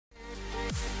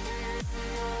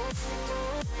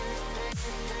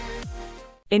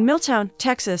In Milltown,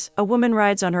 Texas, a woman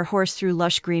rides on her horse through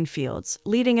lush green fields,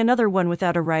 leading another one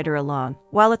without a rider along,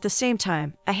 while at the same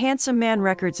time, a handsome man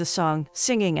records a song,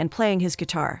 singing and playing his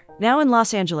guitar. Now in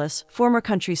Los Angeles, former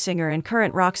country singer and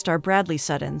current rock star Bradley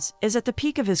Suttons is at the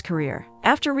peak of his career.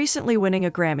 After recently winning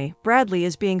a Grammy, Bradley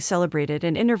is being celebrated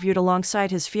and interviewed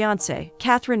alongside his fiancée,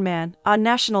 Catherine Mann, on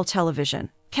national television.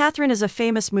 Catherine is a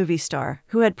famous movie star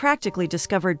who had practically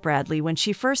discovered Bradley when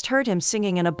she first heard him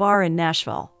singing in a bar in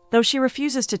Nashville, though she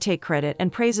refuses to take credit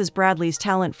and praises Bradley's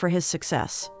talent for his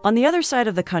success. On the other side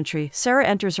of the country, Sarah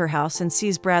enters her house and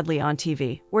sees Bradley on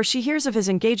TV, where she hears of his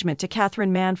engagement to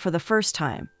Catherine Mann for the first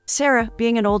time. Sarah,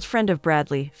 being an old friend of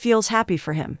Bradley, feels happy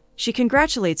for him. She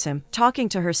congratulates him, talking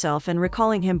to herself and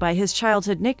recalling him by his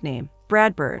childhood nickname,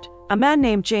 Brad Bird. A man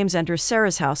named James enters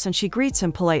Sarah's house and she greets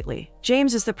him politely.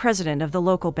 James is the president of the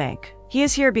local bank. He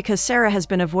is here because Sarah has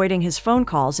been avoiding his phone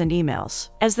calls and emails.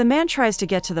 As the man tries to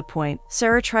get to the point,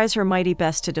 Sarah tries her mighty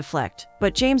best to deflect,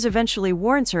 but James eventually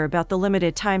warns her about the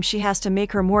limited time she has to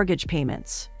make her mortgage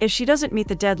payments. If she doesn't meet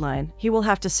the deadline, he will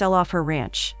have to sell off her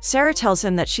ranch. Sarah tells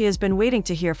him that she has been waiting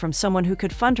to hear from someone who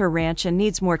could fund her ranch and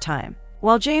needs more time.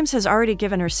 While James has already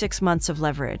given her 6 months of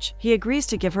leverage, he agrees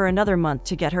to give her another month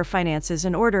to get her finances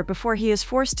in order before he is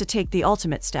forced to take the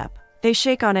ultimate step. They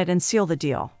shake on it and seal the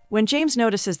deal. When James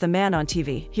notices the man on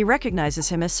TV, he recognizes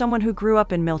him as someone who grew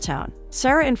up in Milltown.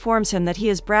 Sarah informs him that he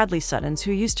is Bradley Suttons,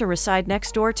 who used to reside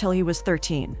next door till he was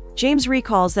 13. James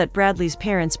recalls that Bradley's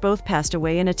parents both passed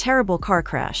away in a terrible car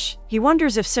crash. He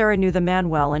wonders if Sarah knew the man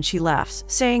well and she laughs,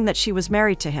 saying that she was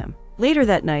married to him. Later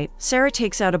that night, Sarah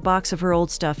takes out a box of her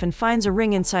old stuff and finds a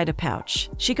ring inside a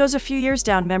pouch. She goes a few years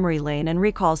down memory lane and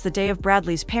recalls the day of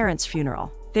Bradley's parents'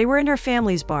 funeral. They were in her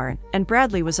family's barn, and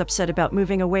Bradley was upset about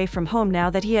moving away from home now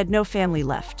that he had no family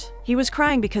left. He was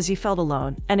crying because he felt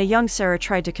alone, and a young Sarah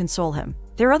tried to console him.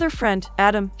 Their other friend,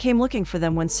 Adam, came looking for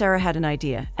them when Sarah had an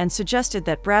idea and suggested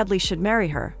that Bradley should marry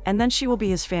her, and then she will be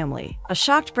his family. A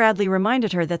shocked Bradley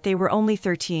reminded her that they were only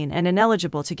 13 and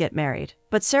ineligible to get married.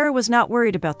 But Sarah was not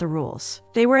worried about the rules.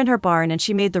 They were in her barn and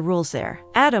she made the rules there.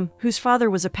 Adam, whose father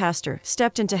was a pastor,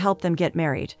 stepped in to help them get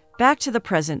married. Back to the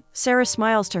present, Sarah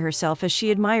smiles to herself as she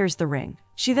admires the ring.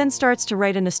 She then starts to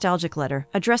write a nostalgic letter,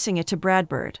 addressing it to Brad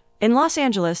Bird. In Los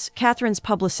Angeles, Catherine's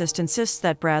publicist insists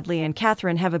that Bradley and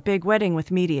Catherine have a big wedding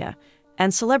with media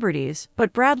and celebrities,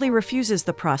 but Bradley refuses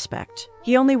the prospect.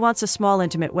 He only wants a small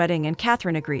intimate wedding and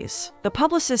Catherine agrees. The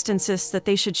publicist insists that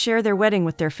they should share their wedding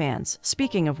with their fans.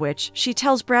 Speaking of which, she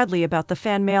tells Bradley about the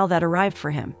fan mail that arrived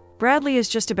for him. Bradley is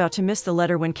just about to miss the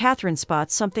letter when Catherine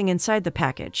spots something inside the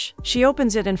package. She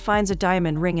opens it and finds a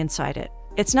diamond ring inside it.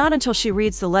 It's not until she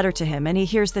reads the letter to him and he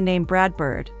hears the name Brad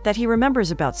Bird that he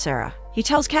remembers about Sarah. He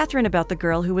tells Catherine about the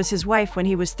girl who was his wife when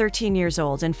he was 13 years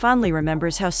old and fondly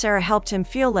remembers how Sarah helped him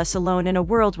feel less alone in a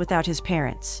world without his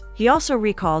parents. He also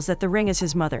recalls that the ring is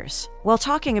his mother's. While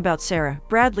talking about Sarah,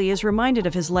 Bradley is reminded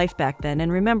of his life back then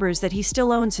and remembers that he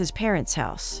still owns his parents'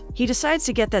 house. He decides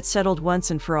to get that settled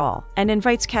once and for all, and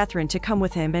invites Catherine to come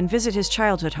with him and visit his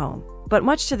childhood home. But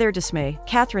much to their dismay,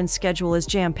 Catherine's schedule is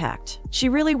jam-packed. She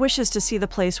really wishes to see the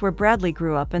place where Bradley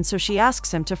grew up, and so she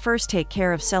asks him to first take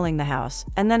care of selling the house,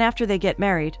 and then after they get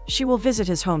married, she will visit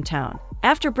his hometown.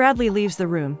 After Bradley leaves the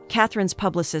room, Catherine's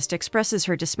publicist expresses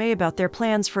her dismay about their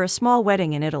plans for a small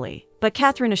wedding in Italy. But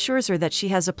Catherine assures her that she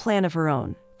has a plan of her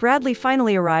own. Bradley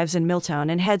finally arrives in Milltown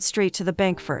and heads straight to the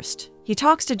bank first. He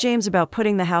talks to James about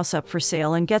putting the house up for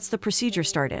sale and gets the procedure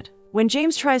started. When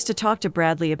James tries to talk to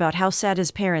Bradley about how sad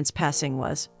his parents' passing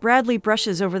was, Bradley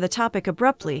brushes over the topic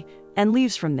abruptly and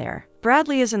leaves from there.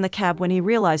 Bradley is in the cab when he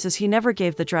realizes he never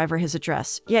gave the driver his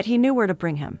address, yet he knew where to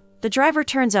bring him. The driver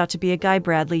turns out to be a guy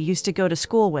Bradley used to go to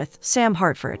school with, Sam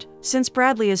Hartford. Since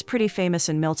Bradley is pretty famous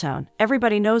in Milltown,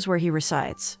 everybody knows where he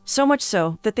resides. So much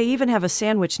so that they even have a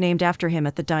sandwich named after him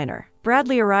at the diner.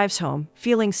 Bradley arrives home,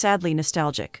 feeling sadly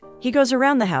nostalgic. He goes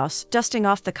around the house, dusting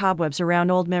off the cobwebs around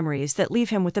old memories that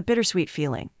leave him with a bittersweet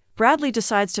feeling. Bradley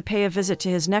decides to pay a visit to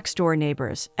his next-door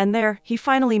neighbors, and there, he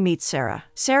finally meets Sarah.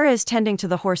 Sarah is tending to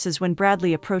the horses when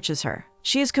Bradley approaches her.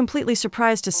 She is completely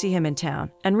surprised to see him in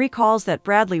town, and recalls that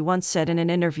Bradley once said in an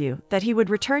interview that he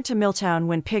would return to Milltown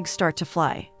when pigs start to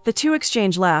fly. The two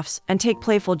exchange laughs and take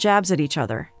playful jabs at each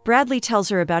other. Bradley tells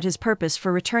her about his purpose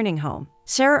for returning home.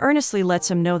 Sarah earnestly lets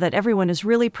him know that everyone is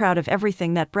really proud of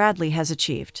everything that Bradley has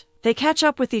achieved. They catch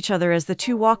up with each other as the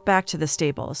two walk back to the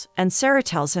stables, and Sarah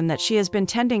tells him that she has been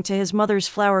tending to his mother's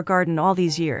flower garden all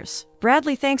these years.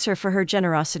 Bradley thanks her for her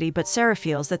generosity, but Sarah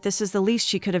feels that this is the least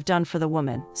she could have done for the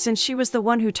woman, since she was the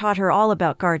one who taught her all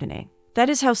about gardening. That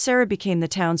is how Sarah became the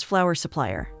town's flower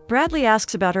supplier. Bradley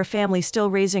asks about her family still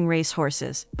raising race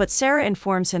horses, but Sarah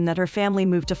informs him that her family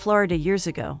moved to Florida years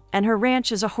ago, and her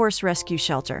ranch is a horse rescue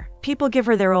shelter. People give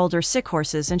her their old or sick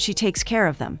horses and she takes care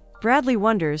of them. Bradley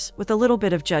wonders, with a little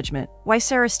bit of judgment, why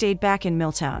Sarah stayed back in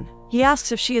Milltown. He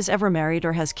asks if she is ever married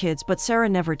or has kids, but Sarah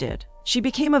never did. She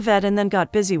became a vet and then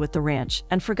got busy with the ranch,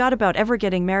 and forgot about ever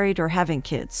getting married or having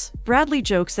kids. Bradley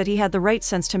jokes that he had the right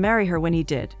sense to marry her when he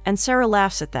did, and Sarah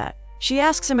laughs at that. She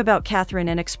asks him about Catherine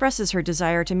and expresses her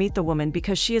desire to meet the woman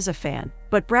because she is a fan,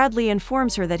 but Bradley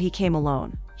informs her that he came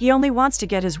alone. He only wants to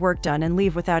get his work done and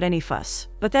leave without any fuss.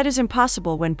 But that is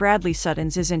impossible when Bradley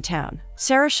Suttons is in town.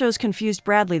 Sarah shows confused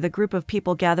Bradley the group of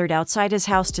people gathered outside his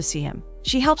house to see him.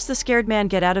 She helps the scared man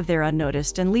get out of there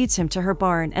unnoticed and leads him to her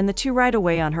barn, and the two ride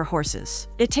away on her horses.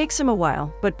 It takes him a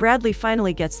while, but Bradley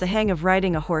finally gets the hang of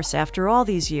riding a horse after all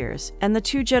these years, and the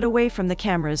two jet away from the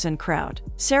cameras and crowd.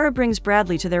 Sarah brings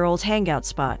Bradley to their old hangout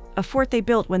spot, a fort they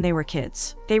built when they were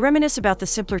kids. They reminisce about the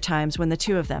simpler times when the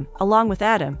two of them, along with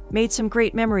Adam, made some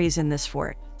great memories in this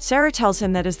fort. Sarah tells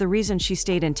him that is the reason she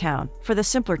stayed in town, for the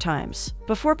simpler times.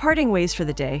 Before parting ways for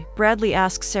the day, Bradley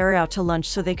asks Sarah out to lunch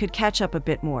so they could catch up a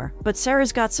bit more, but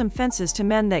Sarah's got some fences to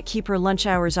mend that keep her lunch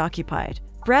hours occupied.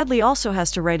 Bradley also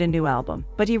has to write a new album,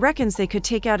 but he reckons they could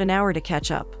take out an hour to catch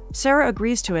up. Sarah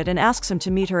agrees to it and asks him to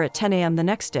meet her at 10 a.m. the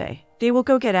next day. They will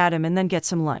go get Adam and then get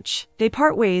some lunch. They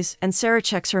part ways, and Sarah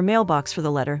checks her mailbox for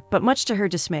the letter, but much to her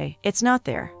dismay, it's not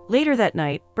there. Later that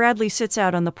night, Bradley sits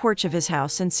out on the porch of his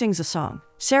house and sings a song.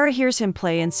 Sarah hears him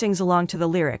play and sings along to the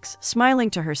lyrics, smiling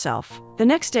to herself. The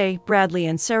next day, Bradley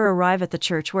and Sarah arrive at the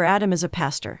church where Adam is a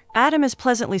pastor. Adam is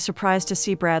pleasantly surprised to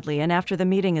see Bradley, and after the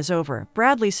meeting is over,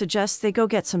 Bradley suggests they go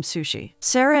get some sushi.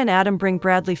 Sarah and Adam bring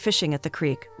Bradley fishing at the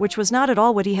creek, which was not at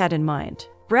all what he had in mind.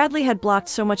 Bradley had blocked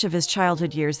so much of his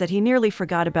childhood years that he nearly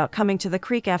forgot about coming to the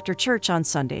creek after church on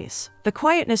Sundays. The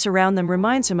quietness around them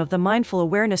reminds him of the mindful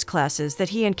awareness classes that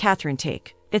he and Catherine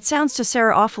take. It sounds to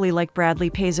Sarah awfully like Bradley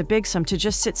pays a big sum to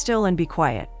just sit still and be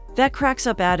quiet. That cracks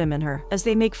up Adam and her, as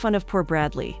they make fun of poor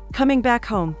Bradley. Coming back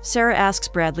home, Sarah asks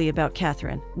Bradley about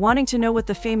Catherine, wanting to know what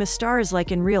the famous star is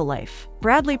like in real life.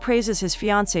 Bradley praises his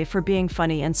fiancée for being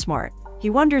funny and smart. He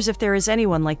wonders if there is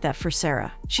anyone like that for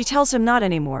Sarah. She tells him not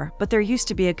anymore, but there used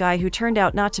to be a guy who turned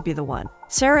out not to be the one.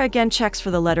 Sarah again checks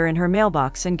for the letter in her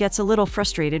mailbox and gets a little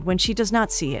frustrated when she does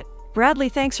not see it. Bradley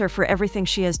thanks her for everything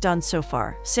she has done so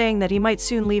far, saying that he might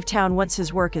soon leave town once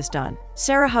his work is done.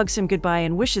 Sarah hugs him goodbye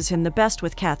and wishes him the best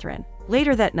with Catherine.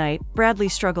 Later that night, Bradley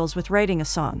struggles with writing a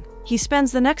song. He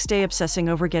spends the next day obsessing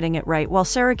over getting it right while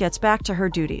Sarah gets back to her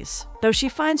duties, though she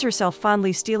finds herself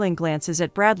fondly stealing glances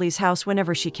at Bradley's house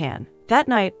whenever she can. That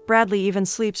night, Bradley even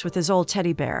sleeps with his old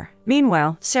teddy bear.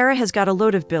 Meanwhile, Sarah has got a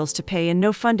load of bills to pay and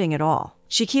no funding at all.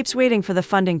 She keeps waiting for the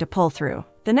funding to pull through.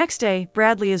 The next day,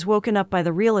 Bradley is woken up by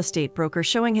the real estate broker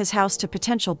showing his house to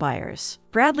potential buyers.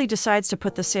 Bradley decides to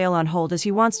put the sale on hold as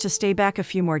he wants to stay back a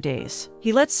few more days.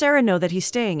 He lets Sarah know that he's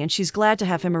staying and she's glad to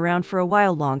have him around for a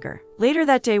while longer. Later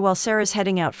that day, while Sarah's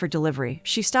heading out for delivery,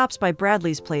 she stops by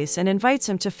Bradley's place and invites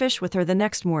him to fish with her the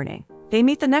next morning. They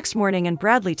meet the next morning and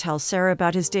Bradley tells Sarah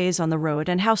about his days on the road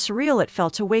and how surreal it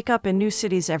felt to wake up in new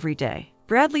cities every day.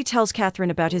 Bradley tells Catherine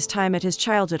about his time at his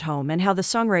childhood home and how the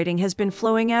songwriting has been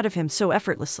flowing out of him so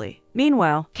effortlessly.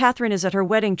 Meanwhile, Catherine is at her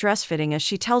wedding dress fitting as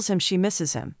she tells him she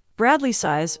misses him. Bradley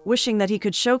sighs, wishing that he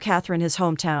could show Catherine his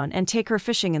hometown and take her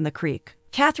fishing in the creek.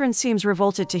 Catherine seems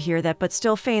revolted to hear that but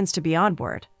still feigns to be on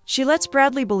board. She lets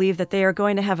Bradley believe that they are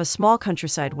going to have a small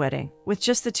countryside wedding, with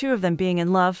just the two of them being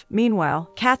in love.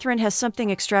 Meanwhile, Catherine has something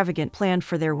extravagant planned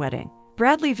for their wedding.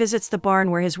 Bradley visits the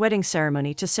barn where his wedding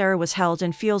ceremony to Sarah was held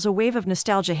and feels a wave of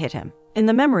nostalgia hit him. In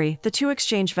the memory, the two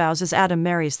exchange vows as Adam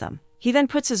marries them. He then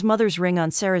puts his mother's ring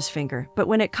on Sarah's finger, but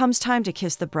when it comes time to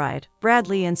kiss the bride,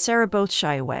 Bradley and Sarah both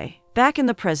shy away. Back in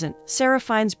the present, Sarah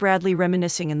finds Bradley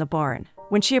reminiscing in the barn.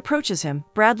 When she approaches him,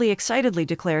 Bradley excitedly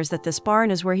declares that this barn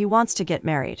is where he wants to get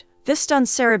married. This stuns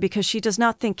Sarah because she does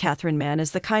not think Catherine Mann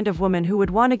is the kind of woman who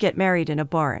would want to get married in a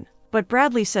barn. But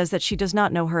Bradley says that she does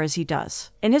not know her as he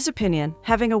does. In his opinion,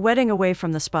 having a wedding away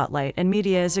from the spotlight and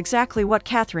media is exactly what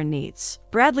Catherine needs.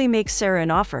 Bradley makes Sarah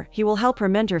an offer. He will help her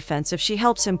mend her fence if she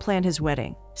helps him plan his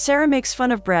wedding. Sarah makes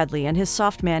fun of Bradley and his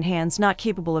soft man hands not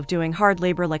capable of doing hard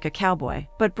labor like a cowboy,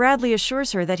 but Bradley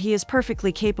assures her that he is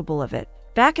perfectly capable of it.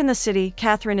 Back in the city,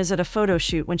 Catherine is at a photo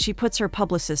shoot when she puts her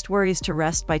publicist's worries to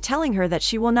rest by telling her that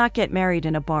she will not get married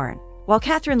in a barn. While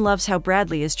Catherine loves how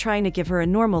Bradley is trying to give her a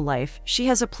normal life, she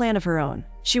has a plan of her own.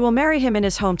 She will marry him in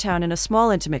his hometown in a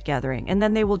small intimate gathering, and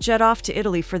then they will jet off to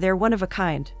Italy for their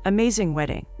one-of-a-kind, amazing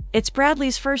wedding. It's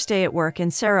Bradley's first day at work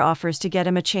and Sarah offers to get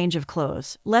him a change of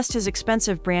clothes, lest his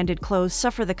expensive branded clothes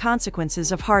suffer the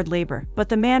consequences of hard labor, but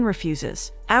the man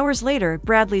refuses. Hours later,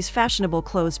 Bradley's fashionable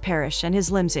clothes perish and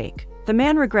his limbs ache. The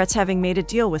man regrets having made a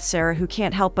deal with Sarah, who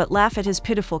can't help but laugh at his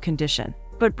pitiful condition.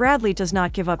 But Bradley does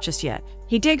not give up just yet.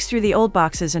 He digs through the old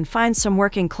boxes and finds some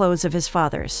working clothes of his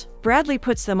father's. Bradley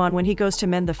puts them on when he goes to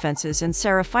mend the fences, and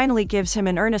Sarah finally gives him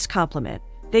an earnest compliment.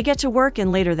 They get to work,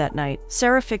 and later that night,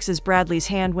 Sarah fixes Bradley's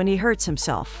hand when he hurts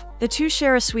himself. The two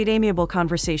share a sweet, amiable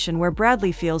conversation where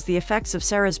Bradley feels the effects of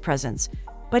Sarah's presence,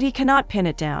 but he cannot pin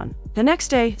it down. The next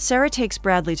day, Sarah takes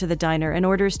Bradley to the diner and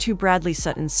orders 2 Bradley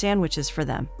Sutton sandwiches for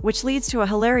them, which leads to a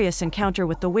hilarious encounter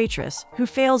with the waitress, who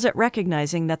fails at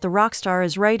recognizing that the rock star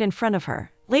is right in front of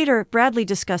her. Later, Bradley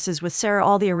discusses with Sarah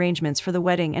all the arrangements for the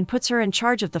wedding and puts her in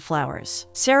charge of the flowers.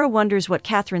 Sarah wonders what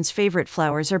Catherine's favorite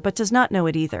flowers are but does not know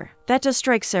it either. That does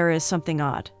strike Sarah as something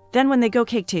odd. Then when they go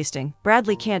cake tasting,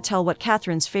 Bradley can't tell what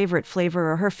Catherine's favorite flavor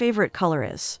or her favorite color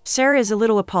is. Sarah is a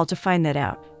little appalled to find that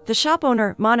out. The shop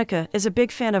owner, Monica, is a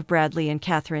big fan of Bradley and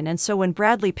Catherine, and so when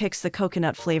Bradley picks the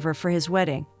coconut flavor for his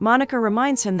wedding, Monica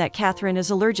reminds him that Catherine is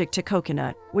allergic to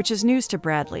coconut, which is news to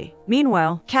Bradley.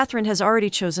 Meanwhile, Catherine has already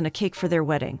chosen a cake for their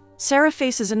wedding. Sarah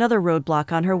faces another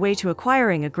roadblock on her way to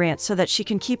acquiring a grant so that she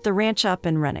can keep the ranch up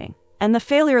and running, and the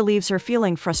failure leaves her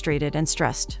feeling frustrated and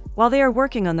stressed. While they are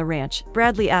working on the ranch,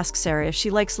 Bradley asks Sarah if she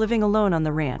likes living alone on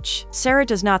the ranch. Sarah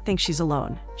does not think she's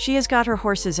alone. She has got her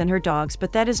horses and her dogs,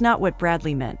 but that is not what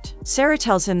Bradley meant. Sarah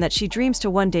tells him that she dreams to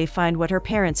one day find what her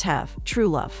parents have, true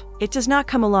love. It does not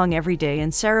come along every day,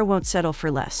 and Sarah won't settle for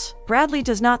less. Bradley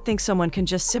does not think someone can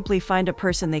just simply find a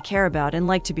person they care about and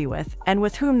like to be with, and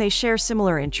with whom they share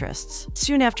similar interests.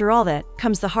 Soon after all that,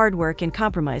 comes the hard work and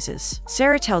compromises.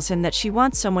 Sarah tells him that she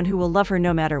wants someone who will love her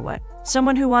no matter what.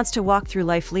 Someone who wants to walk through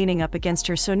life leaning up against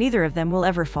her so neither of them will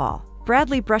ever fall.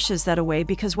 Bradley brushes that away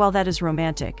because while that is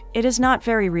romantic, it is not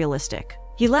very realistic.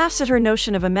 He laughs at her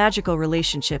notion of a magical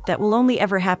relationship that will only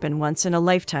ever happen once in a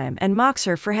lifetime and mocks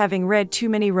her for having read too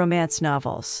many romance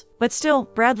novels. But still,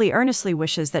 Bradley earnestly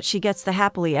wishes that she gets the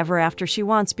happily ever after she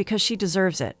wants because she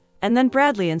deserves it. And then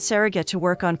Bradley and Sarah get to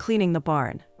work on cleaning the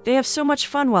barn. They have so much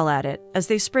fun while at it, as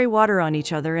they spray water on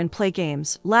each other and play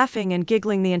games, laughing and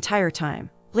giggling the entire time.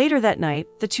 Later that night,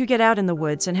 the two get out in the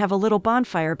woods and have a little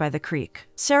bonfire by the creek.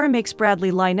 Sarah makes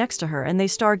Bradley lie next to her and they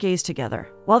stargaze together.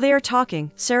 While they are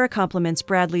talking, Sarah compliments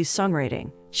Bradley's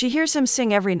songwriting. She hears him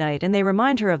sing every night and they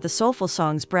remind her of the soulful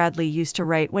songs Bradley used to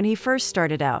write when he first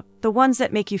started out, the ones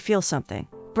that make you feel something.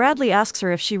 Bradley asks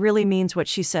her if she really means what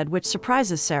she said, which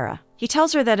surprises Sarah. He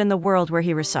tells her that in the world where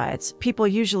he resides, people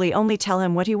usually only tell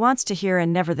him what he wants to hear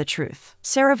and never the truth.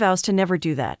 Sarah vows to never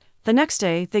do that. The next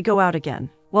day, they go out again.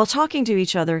 While talking to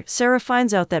each other, Sarah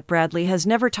finds out that Bradley has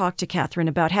never talked to Catherine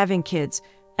about having kids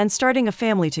and starting a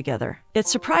family together. It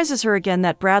surprises her again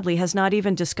that Bradley has not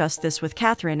even discussed this with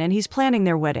Catherine and he's planning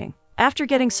their wedding. After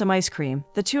getting some ice cream,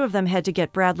 the two of them head to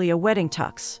get Bradley a wedding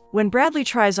tux. When Bradley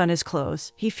tries on his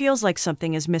clothes, he feels like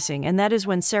something is missing, and that is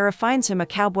when Sarah finds him a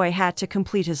cowboy hat to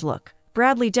complete his look.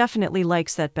 Bradley definitely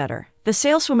likes that better. The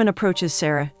saleswoman approaches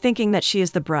Sarah, thinking that she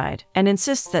is the bride, and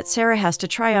insists that Sarah has to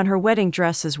try on her wedding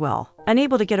dress as well.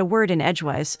 Unable to get a word in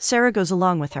edgewise, Sarah goes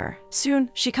along with her. Soon,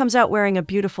 she comes out wearing a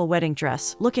beautiful wedding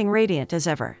dress, looking radiant as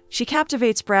ever. She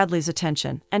captivates Bradley's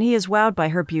attention, and he is wowed by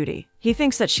her beauty. He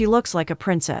thinks that she looks like a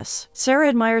princess. Sarah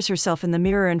admires herself in the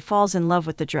mirror and falls in love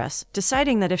with the dress,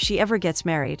 deciding that if she ever gets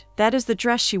married, that is the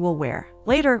dress she will wear.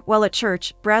 Later, while at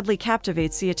church, Bradley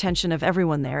captivates the attention of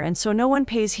everyone there, and so no one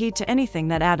pays heed to anything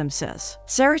that Adam says.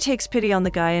 Sarah takes pity on the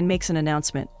guy and makes an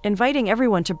announcement, inviting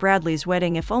everyone to Bradley's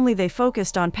wedding if only they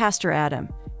focused on Pastor Adam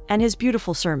and his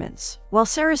beautiful sermons. While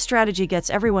Sarah's strategy gets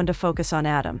everyone to focus on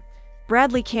Adam,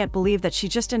 Bradley can't believe that she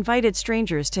just invited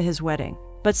strangers to his wedding.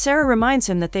 But Sarah reminds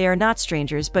him that they are not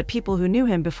strangers but people who knew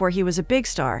him before he was a big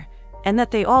star, and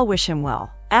that they all wish him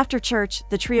well. After church,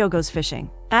 the trio goes fishing.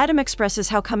 Adam expresses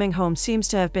how coming home seems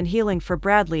to have been healing for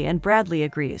Bradley, and Bradley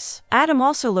agrees. Adam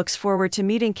also looks forward to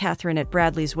meeting Catherine at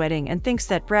Bradley's wedding and thinks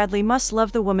that Bradley must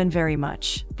love the woman very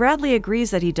much. Bradley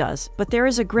agrees that he does, but there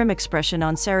is a grim expression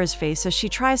on Sarah's face as she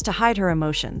tries to hide her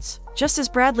emotions. Just as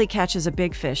Bradley catches a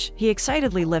big fish, he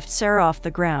excitedly lifts Sarah off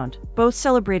the ground, both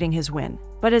celebrating his win.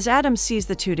 But as Adam sees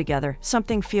the two together,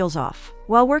 something feels off.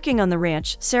 While working on the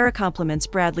ranch, Sarah compliments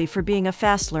Bradley for being a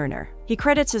fast learner. He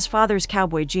credits his father's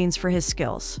cowboy genes for his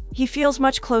skills. He feels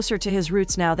much closer to his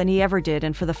roots now than he ever did,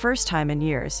 and for the first time in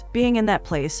years, being in that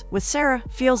place with Sarah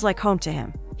feels like home to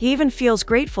him. He even feels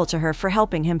grateful to her for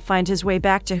helping him find his way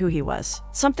back to who he was.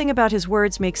 Something about his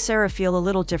words makes Sarah feel a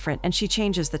little different, and she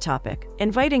changes the topic,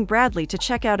 inviting Bradley to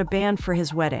check out a band for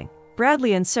his wedding.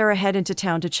 Bradley and Sarah head into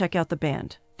town to check out the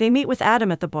band. They meet with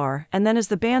Adam at the bar, and then as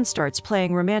the band starts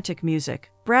playing romantic music,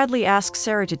 Bradley asks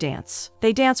Sarah to dance.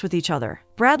 They dance with each other.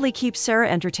 Bradley keeps Sarah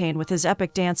entertained with his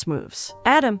epic dance moves.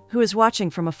 Adam, who is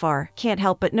watching from afar, can't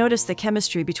help but notice the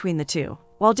chemistry between the two.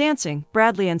 While dancing,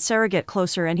 Bradley and Sarah get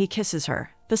closer and he kisses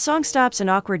her. The song stops and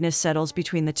awkwardness settles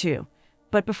between the two.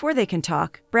 But before they can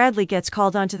talk, Bradley gets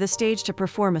called onto the stage to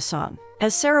perform a song.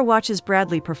 As Sarah watches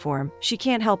Bradley perform, she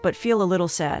can't help but feel a little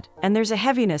sad, and there's a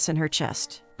heaviness in her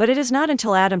chest. But it is not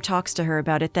until Adam talks to her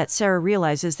about it that Sarah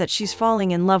realizes that she's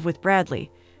falling in love with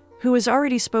Bradley, who is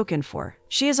already spoken for.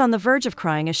 She is on the verge of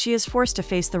crying as she is forced to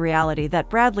face the reality that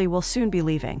Bradley will soon be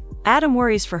leaving. Adam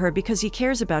worries for her because he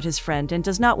cares about his friend and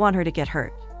does not want her to get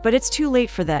hurt. But it's too late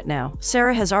for that now.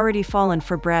 Sarah has already fallen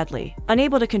for Bradley.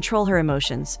 Unable to control her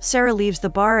emotions, Sarah leaves the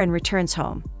bar and returns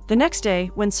home. The next day,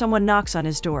 when someone knocks on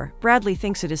his door, Bradley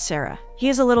thinks it is Sarah. He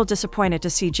is a little disappointed to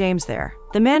see James there.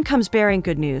 The man comes bearing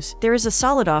good news. There is a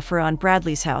solid offer on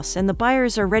Bradley's house and the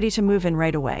buyers are ready to move in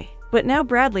right away. But now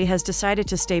Bradley has decided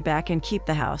to stay back and keep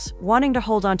the house, wanting to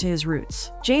hold on to his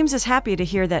roots. James is happy to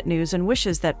hear that news and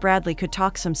wishes that Bradley could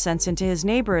talk some sense into his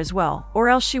neighbor as well, or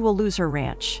else she will lose her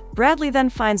ranch. Bradley then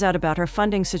finds out about her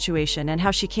funding situation and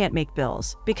how she can't make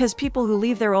bills, because people who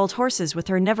leave their old horses with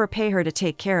her never pay her to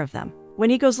take care of them. When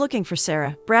he goes looking for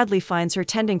Sarah, Bradley finds her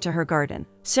tending to her garden.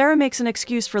 Sarah makes an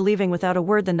excuse for leaving without a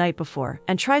word the night before,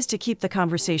 and tries to keep the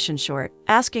conversation short,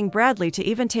 asking Bradley to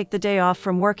even take the day off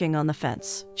from working on the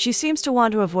fence. She seems to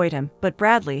want to avoid him, but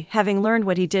Bradley, having learned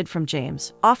what he did from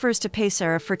James, offers to pay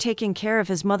Sarah for taking care of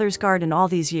his mother's garden all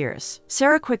these years.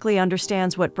 Sarah quickly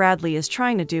understands what Bradley is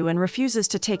trying to do and refuses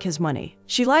to take his money.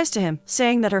 She lies to him,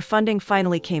 saying that her funding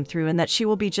finally came through and that she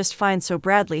will be just fine, so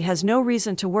Bradley has no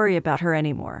reason to worry about her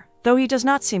anymore. Though he does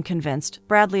not seem convinced,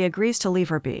 Bradley agrees to leave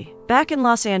her be. Back in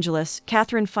Los Angeles,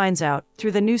 Catherine finds out,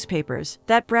 through the newspapers,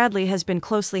 that Bradley has been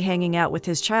closely hanging out with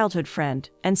his childhood friend,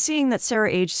 and seeing that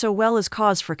Sarah aged so well is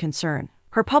cause for concern.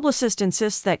 Her publicist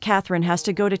insists that Catherine has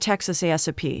to go to Texas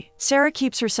ASAP. Sarah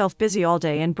keeps herself busy all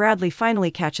day and Bradley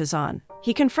finally catches on.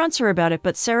 He confronts her about it,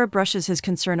 but Sarah brushes his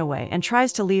concern away and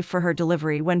tries to leave for her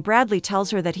delivery when Bradley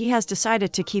tells her that he has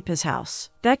decided to keep his house.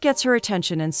 That gets her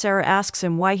attention and Sarah asks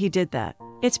him why he did that.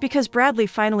 It's because Bradley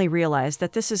finally realized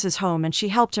that this is his home and she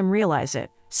helped him realize it.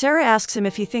 Sarah asks him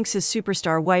if he thinks his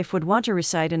superstar wife would want to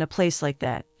reside in a place like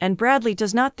that, and Bradley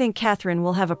does not think Catherine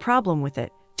will have a problem with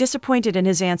it. Disappointed in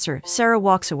his answer, Sarah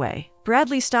walks away.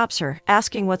 Bradley stops her,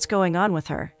 asking what's going on with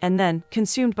her, and then,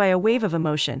 consumed by a wave of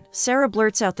emotion, Sarah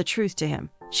blurts out the truth to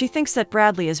him. She thinks that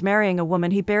Bradley is marrying a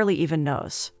woman he barely even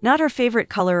knows. Not her favorite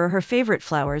color or her favorite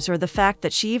flowers or the fact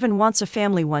that she even wants a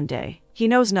family one day. He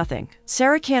knows nothing.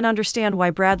 Sarah can't understand why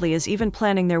Bradley is even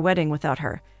planning their wedding without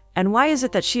her. And why is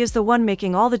it that she is the one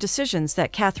making all the decisions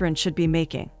that Catherine should be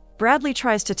making? Bradley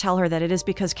tries to tell her that it is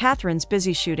because Catherine's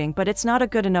busy shooting, but it's not a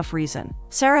good enough reason.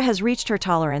 Sarah has reached her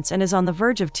tolerance and is on the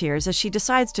verge of tears as she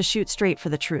decides to shoot straight for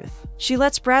the truth. She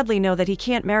lets Bradley know that he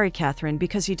can't marry Catherine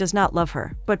because he does not love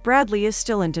her, but Bradley is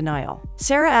still in denial.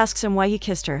 Sarah asks him why he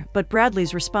kissed her, but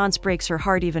Bradley's response breaks her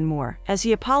heart even more, as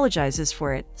he apologizes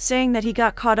for it, saying that he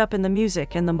got caught up in the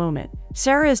music and the moment.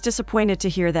 Sarah is disappointed to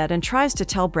hear that and tries to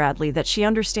tell Bradley that she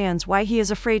understands why he is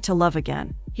afraid to love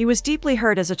again. He was deeply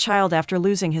hurt as a child after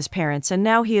losing his parents, and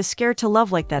now he is scared to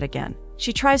love like that again.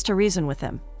 She tries to reason with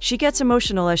him. She gets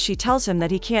emotional as she tells him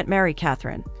that he can't marry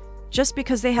Catherine, just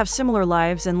because they have similar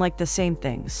lives and like the same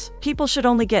things. People should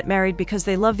only get married because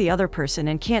they love the other person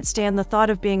and can't stand the thought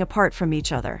of being apart from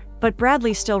each other. But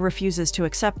Bradley still refuses to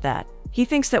accept that. He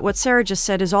thinks that what Sarah just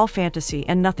said is all fantasy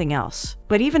and nothing else.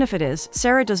 But even if it is,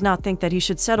 Sarah does not think that he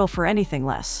should settle for anything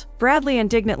less. Bradley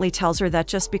indignantly tells her that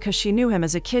just because she knew him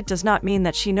as a kid does not mean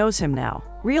that she knows him now.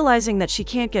 Realizing that she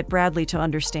can't get Bradley to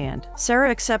understand, Sarah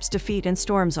accepts defeat and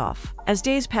storms off. As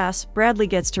days pass, Bradley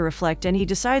gets to reflect and he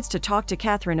decides to talk to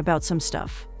Catherine about some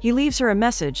stuff. He leaves her a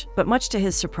message, but much to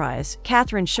his surprise,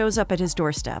 Catherine shows up at his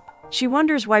doorstep. She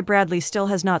wonders why Bradley still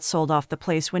has not sold off the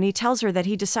place when he tells her that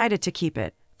he decided to keep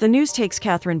it. The news takes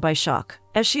Catherine by shock.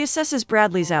 As she assesses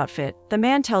Bradley's outfit, the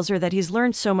man tells her that he's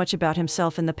learned so much about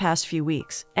himself in the past few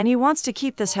weeks, and he wants to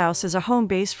keep this house as a home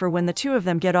base for when the two of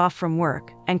them get off from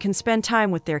work and can spend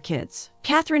time with their kids.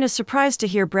 Catherine is surprised to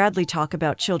hear Bradley talk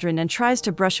about children and tries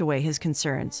to brush away his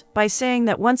concerns by saying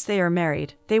that once they are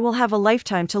married, they will have a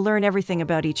lifetime to learn everything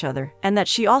about each other, and that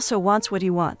she also wants what he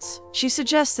wants. She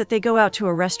suggests that they go out to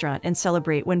a restaurant and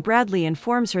celebrate when Bradley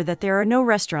informs her that there are no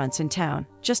restaurants in town,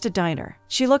 just a diner.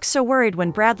 She looks so worried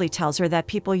when Bradley tells her that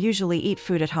people usually eat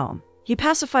food at home. He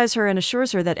pacifies her and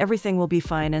assures her that everything will be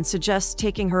fine and suggests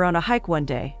taking her on a hike one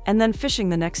day and then fishing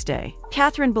the next day.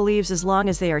 Catherine believes as long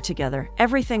as they are together,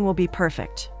 everything will be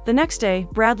perfect. The next day,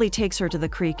 Bradley takes her to the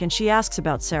creek and she asks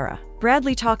about Sarah.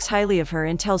 Bradley talks highly of her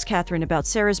and tells Catherine about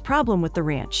Sarah's problem with the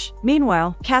ranch.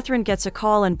 Meanwhile, Catherine gets a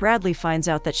call and Bradley finds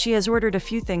out that she has ordered a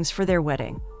few things for their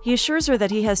wedding. He assures her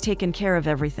that he has taken care of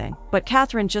everything, but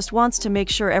Catherine just wants to make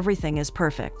sure everything is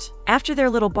perfect. After their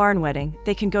little barn wedding,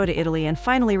 they can go to Italy and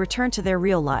finally return to their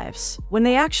real lives. When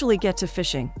they actually get to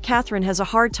fishing, Catherine has a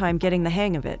hard time getting the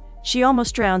hang of it. She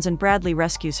almost drowns and Bradley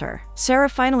rescues her. Sarah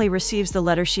finally receives the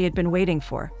letter she had been waiting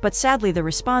for, but sadly the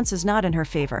response is not in her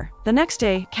favor. The next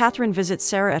day, Catherine visits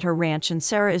Sarah at her ranch and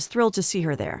Sarah is thrilled to see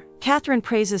her there. Catherine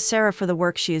praises Sarah for the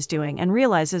work she is doing and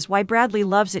realizes why Bradley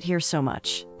loves it here so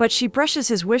much. But she brushes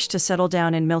his wish to settle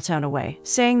down in Milltown away,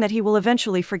 saying that he will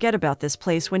eventually forget about this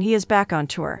place when he is back on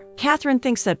tour. Catherine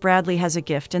thinks that Bradley has a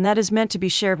gift and that is meant to be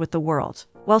shared with the world.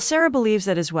 While Sarah believes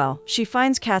that as well, she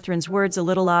finds Catherine's words a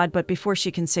little odd, but before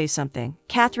she can say something,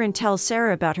 Catherine tells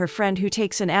Sarah about her friend who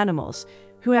takes in animals,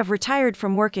 who have retired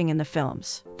from working in the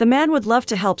films. The man would love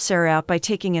to help Sarah out by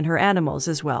taking in her animals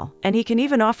as well, and he can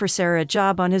even offer Sarah a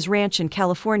job on his ranch in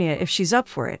California if she's up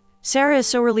for it. Sarah is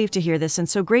so relieved to hear this and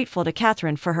so grateful to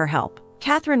Catherine for her help.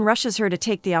 Catherine rushes her to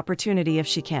take the opportunity if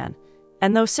she can.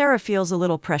 And though Sarah feels a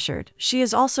little pressured, she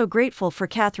is also grateful for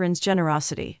Catherine's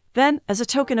generosity. Then, as a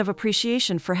token of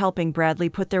appreciation for helping Bradley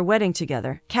put their wedding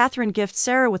together, Catherine gifts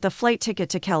Sarah with a flight ticket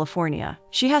to California.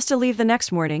 She has to leave the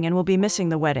next morning and will be missing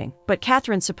the wedding, but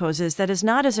Catherine supposes that is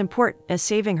not as important as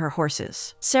saving her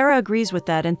horses. Sarah agrees with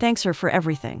that and thanks her for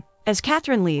everything. As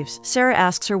Catherine leaves, Sarah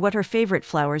asks her what her favorite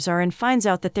flowers are and finds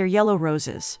out that they're yellow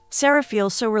roses. Sarah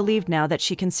feels so relieved now that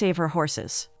she can save her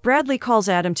horses. Bradley calls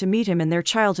Adam to meet him in their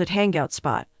childhood hangout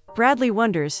spot. Bradley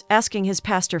wonders, asking his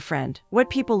pastor friend, what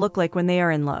people look like when they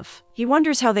are in love. He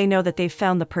wonders how they know that they've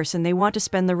found the person they want to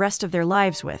spend the rest of their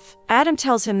lives with. Adam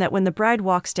tells him that when the bride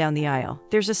walks down the aisle,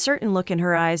 there's a certain look in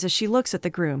her eyes as she looks at the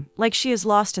groom, like she is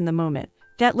lost in the moment.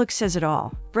 That look says it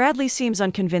all. Bradley seems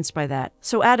unconvinced by that,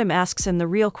 so Adam asks him the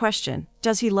real question,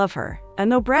 does he love her?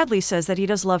 And though Bradley says that he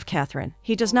does love Catherine,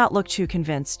 he does not look too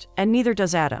convinced, and neither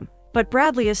does Adam. But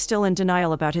Bradley is still in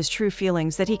denial about his true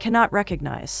feelings that he cannot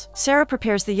recognize. Sarah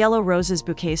prepares the yellow roses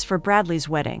bouquets for Bradley's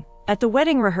wedding. At the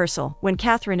wedding rehearsal, when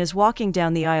Catherine is walking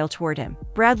down the aisle toward him,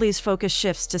 Bradley's focus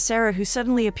shifts to Sarah, who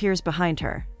suddenly appears behind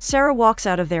her. Sarah walks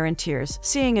out of there in tears,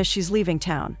 seeing as she's leaving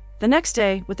town. The next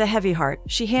day, with a heavy heart,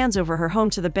 she hands over her home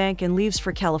to the bank and leaves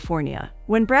for California.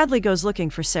 When Bradley goes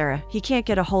looking for Sarah, he can't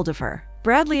get a hold of her.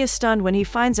 Bradley is stunned when he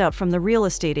finds out from the real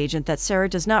estate agent that Sarah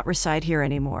does not reside here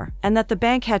anymore, and that the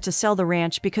bank had to sell the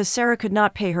ranch because Sarah could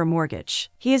not pay her mortgage.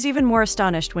 He is even more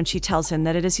astonished when she tells him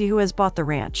that it is he who has bought the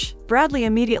ranch. Bradley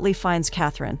immediately finds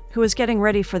Catherine, who is getting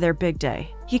ready for their big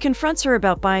day. He confronts her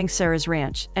about buying Sarah's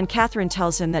ranch, and Catherine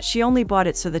tells him that she only bought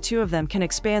it so the two of them can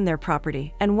expand their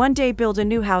property, and one day build a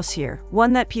new house here,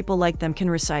 one that people like them can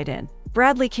reside in.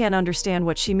 Bradley can't understand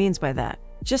what she means by that.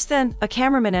 Just then, a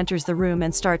cameraman enters the room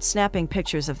and starts snapping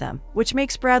pictures of them, which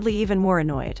makes Bradley even more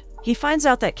annoyed. He finds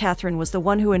out that Catherine was the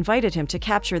one who invited him to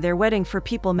capture their wedding for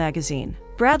People magazine.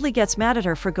 Bradley gets mad at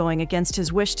her for going against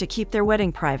his wish to keep their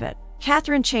wedding private.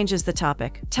 Catherine changes the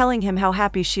topic, telling him how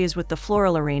happy she is with the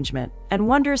floral arrangement, and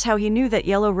wonders how he knew that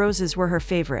yellow roses were her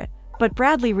favorite. But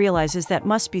Bradley realizes that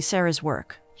must be Sarah's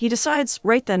work. He decides,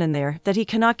 right then and there, that he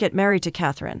cannot get married to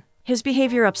Catherine. His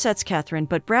behavior upsets Catherine,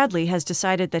 but Bradley has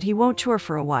decided that he won't tour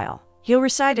for a while. He'll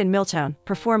reside in Milltown,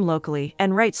 perform locally,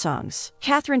 and write songs.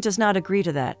 Catherine does not agree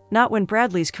to that, not when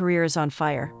Bradley's career is on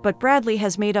fire, but Bradley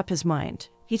has made up his mind.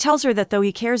 He tells her that though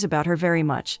he cares about her very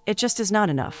much, it just is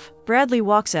not enough. Bradley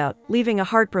walks out, leaving a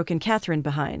heartbroken Catherine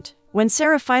behind. When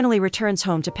Sarah finally returns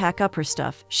home to pack up her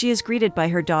stuff, she is greeted by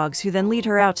her dogs, who then lead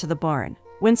her out to the barn.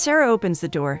 When Sarah opens the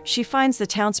door, she finds the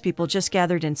townspeople just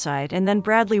gathered inside, and then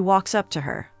Bradley walks up to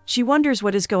her. She wonders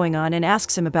what is going on and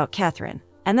asks him about Catherine.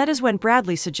 And that is when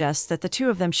Bradley suggests that the two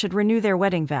of them should renew their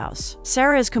wedding vows.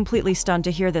 Sarah is completely stunned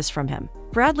to hear this from him.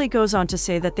 Bradley goes on to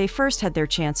say that they first had their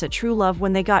chance at true love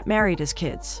when they got married as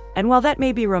kids. And while that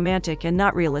may be romantic and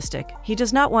not realistic, he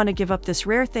does not want to give up this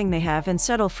rare thing they have and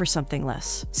settle for something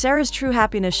less. Sarah's true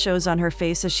happiness shows on her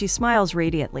face as she smiles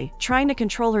radiantly, trying to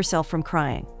control herself from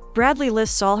crying. Bradley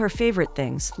lists all her favorite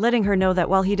things, letting her know that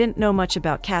while he didn't know much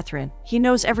about Catherine, he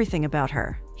knows everything about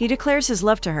her. He declares his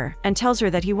love to her, and tells her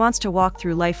that he wants to walk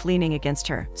through life leaning against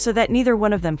her, so that neither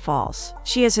one of them falls.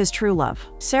 She is his true love.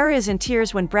 Sarah is in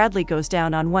tears when Bradley goes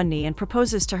down on one knee and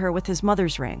proposes to her with his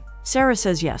mother's ring. Sarah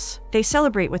says yes. They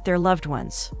celebrate with their loved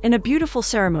ones. In a beautiful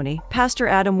ceremony, Pastor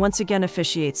Adam once again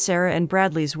officiates Sarah and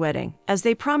Bradley's wedding, as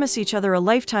they promise each other a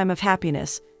lifetime of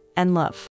happiness and love.